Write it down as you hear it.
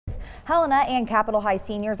Helena and Capitol High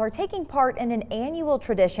seniors are taking part in an annual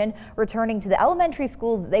tradition, returning to the elementary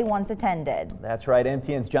schools they once attended. That's right.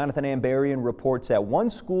 MTN's Jonathan Ambarian reports at one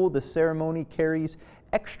school the ceremony carries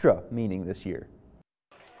extra meaning this year.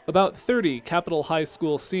 About 30 Capitol High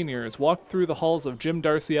School seniors walked through the halls of Jim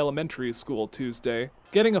Darcy Elementary School Tuesday,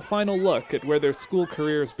 getting a final look at where their school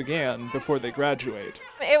careers began before they graduate.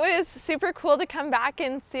 It was super cool to come back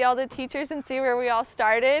and see all the teachers and see where we all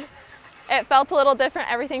started. It felt a little different,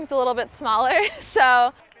 everything's a little bit smaller,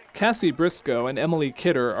 so. Cassie Briscoe and Emily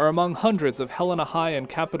Kidder are among hundreds of Helena High and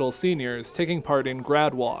Capitol seniors taking part in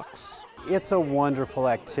Grad Walks. It's a wonderful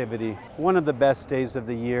activity, one of the best days of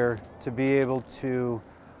the year to be able to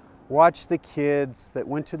watch the kids that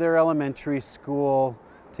went to their elementary school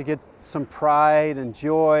to get some pride and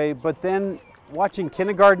joy, but then watching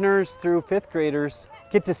kindergartners through fifth graders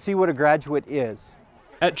get to see what a graduate is.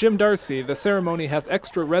 At Jim Darcy, the ceremony has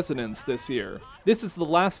extra resonance this year. This is the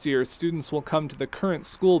last year students will come to the current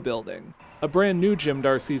school building. A brand new Jim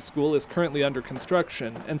Darcy school is currently under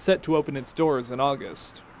construction and set to open its doors in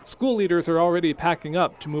August. School leaders are already packing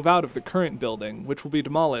up to move out of the current building, which will be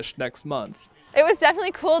demolished next month. It was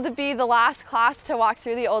definitely cool to be the last class to walk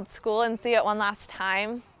through the old school and see it one last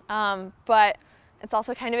time, but it's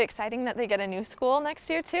also kind of exciting that they get a new school next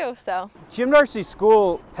year too. So Jim Darcy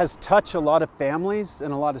School has touched a lot of families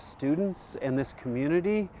and a lot of students in this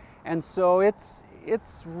community, and so it's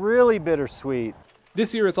really bittersweet.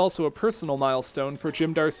 This year is also a personal milestone for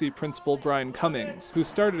Jim Darcy principal Brian Cummings, who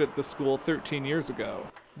started at the school 13 years ago.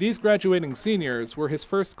 These graduating seniors were his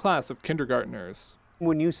first class of kindergartners.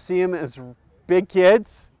 When you see them as big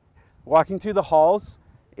kids walking through the halls,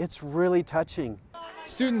 it's really touching.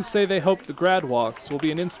 Students say they hope the Grad Walks will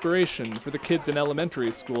be an inspiration for the kids in elementary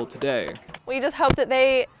school today. We just hope that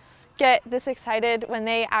they get this excited when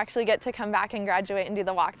they actually get to come back and graduate and do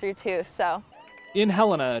the walkthrough too. So. In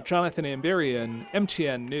Helena, Jonathan Ambarian,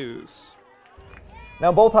 MTN News.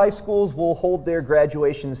 Now, both high schools will hold their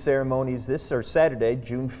graduation ceremonies this Saturday,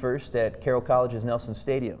 June 1st at Carroll College's Nelson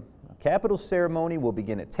Stadium. Capitol ceremony will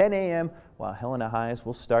begin at 10 a.m. while Helena High's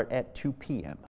will start at 2 p.m.